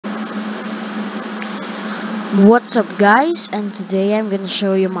What's up guys, and today I'm gonna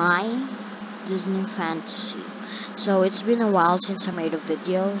show you my Disney fantasy. So it's been a while since I made a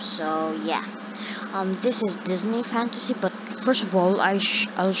video, so yeah. This is Disney fantasy, but first of all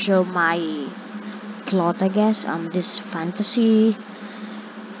I'll show my plot, I guess. This fantasy,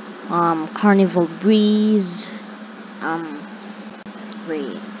 Carnival Breeze, um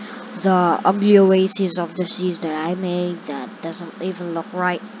wait, the ugly oasis of the seas that I made that doesn't even look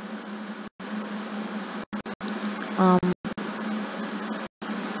right. Um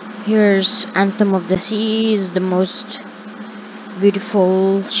Here's Anthem of the Seas, the most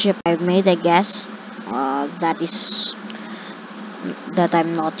beautiful ship I've made, I guess. That is that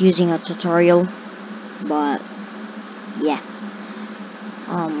I'm not using a tutorial, but yeah.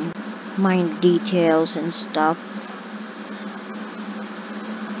 Um, Mine details and stuff.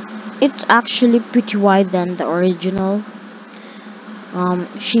 It's actually pretty wide than the original.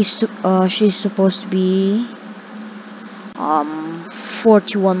 She's supposed to be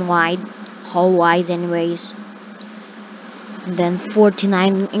 41 wide, hull wise, anyways. And then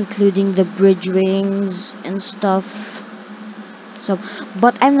 49 including the bridge wings and stuff. So,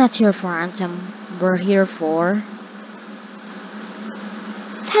 but I'm not here for Anthem. We're here for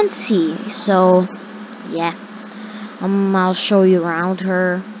fantasy. So, yeah. I'll show you around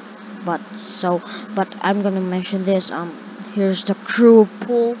her. But I'm gonna mention this. Here's the crew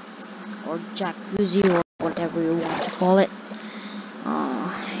pool or jacuzzi or whatever you want to call it.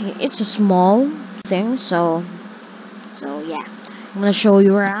 It's a small thing, so yeah. I'm gonna show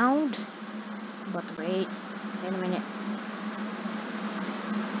you around. But wait a minute.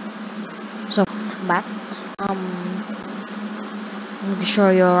 So back. I'm gonna show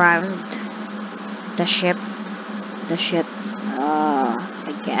you around the ship. The ship.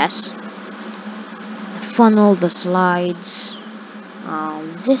 I guess the funnel, the slides.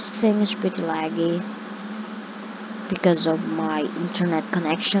 This thing is pretty laggy because of my internet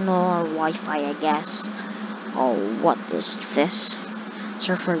connection or Wi-Fi, I guess. Oh, what is this?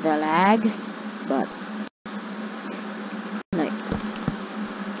 Sorry for the lag, but like,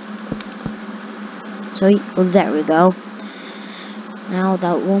 so well, there we go. Now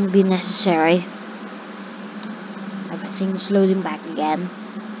that won't be necessary. Everything's loading back again.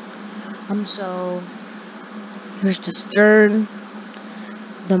 So here's the stern.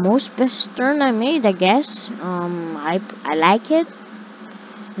 The most best stern I made, I guess. I like it.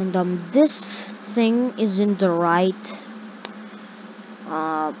 And this thing is in the right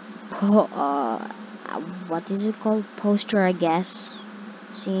uh, po what is it called? Poster, I guess.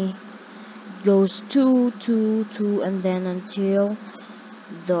 See, goes two, and then until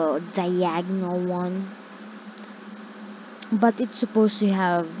the diagonal one. But it's supposed to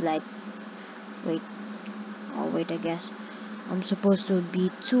have like, wait, oh wait, I guess I'm supposed to be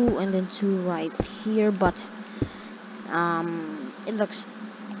two and then two right here, but it looks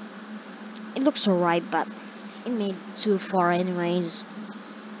alright, but it made too far anyways.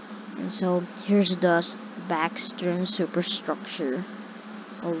 And so here's the back stern superstructure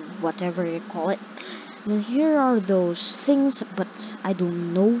or whatever you call it. And here are those things, but I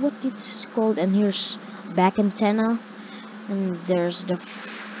don't know what it's called. And here's back antenna, and there's the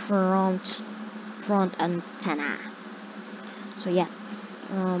front antenna. So yeah,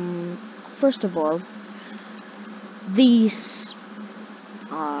 first of all, these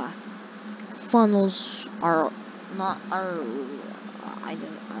uh, funnels are not are I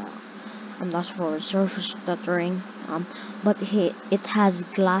don't I'm not for surface stuttering, but it has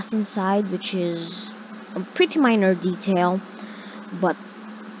glass inside, which is a pretty minor detail, but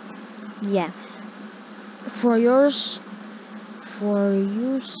yeah. For yours, for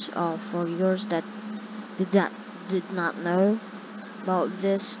yours that did not know about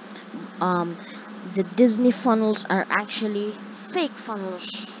this, um, the Disney funnels are actually fake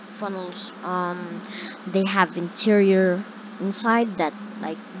funnels. They have interior inside that,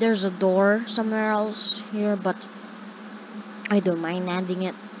 like, there's a door somewhere else here, but I don't mind adding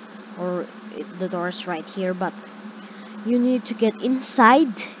it, or the door's right here, but you need to get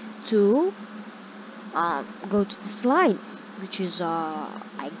inside to go to the slide, which is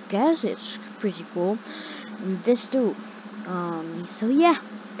I guess it's pretty cool. And this too. So yeah,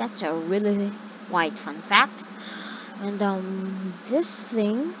 that's a really wide fun fact. And this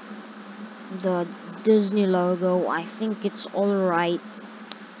thing, the Disney logo, I think it's alright.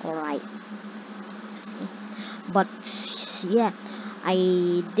 See, but yeah,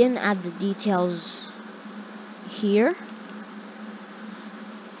 I didn't add the details here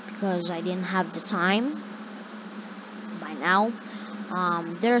because I didn't have the time by now.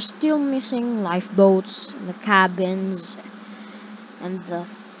 They're still missing lifeboats, the cabins, and the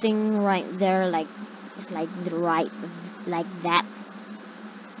thing right there, like It's like right like that.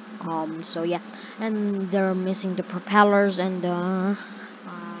 So yeah, and they're missing the propellers and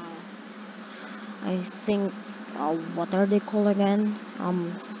I think what are they called again?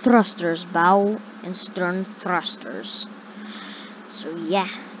 Thrusters, bow and stern thrusters. So yeah,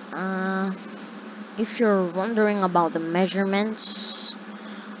 uh, if you're wondering about the measurements,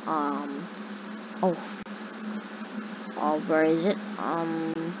 um, oh, where is it?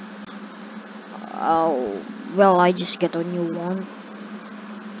 Oh, well, I just get a new one.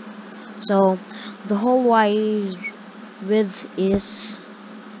 So the whole wide width is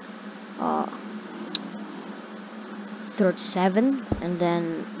uh, 37, and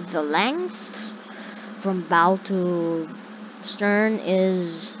then the length from bow to stern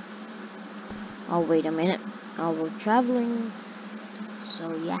is, oh wait a minute, we're traveling,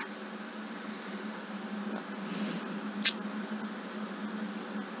 so yeah,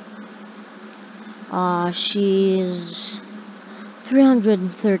 she's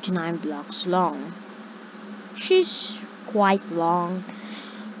 339 blocks long. She's quite long,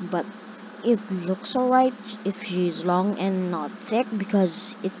 but it looks alright if she's long and not thick,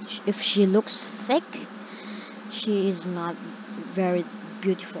 because if she looks thick, she is not very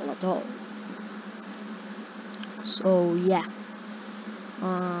beautiful at all. So yeah,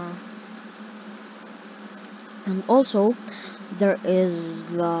 uh, and also there is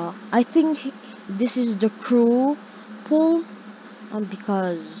the, I think this is the crew pool,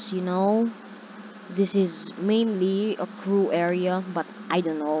 because this is mainly a crew area, but I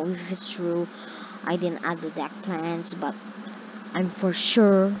don't know if it's true. I didn't add the deck plans, but I'm for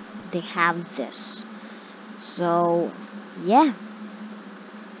sure they have this. So yeah,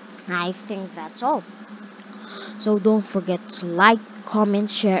 I think that's all. So don't forget to like, comment,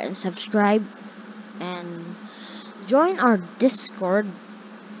 share, and subscribe, and join our Discord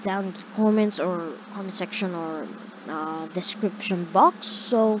down in the comments or comment section or description box.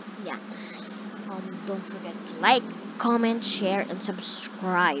 So yeah, don't forget to like, comment, share, and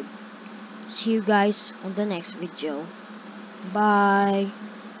subscribe. See you guys on the next video. Bye.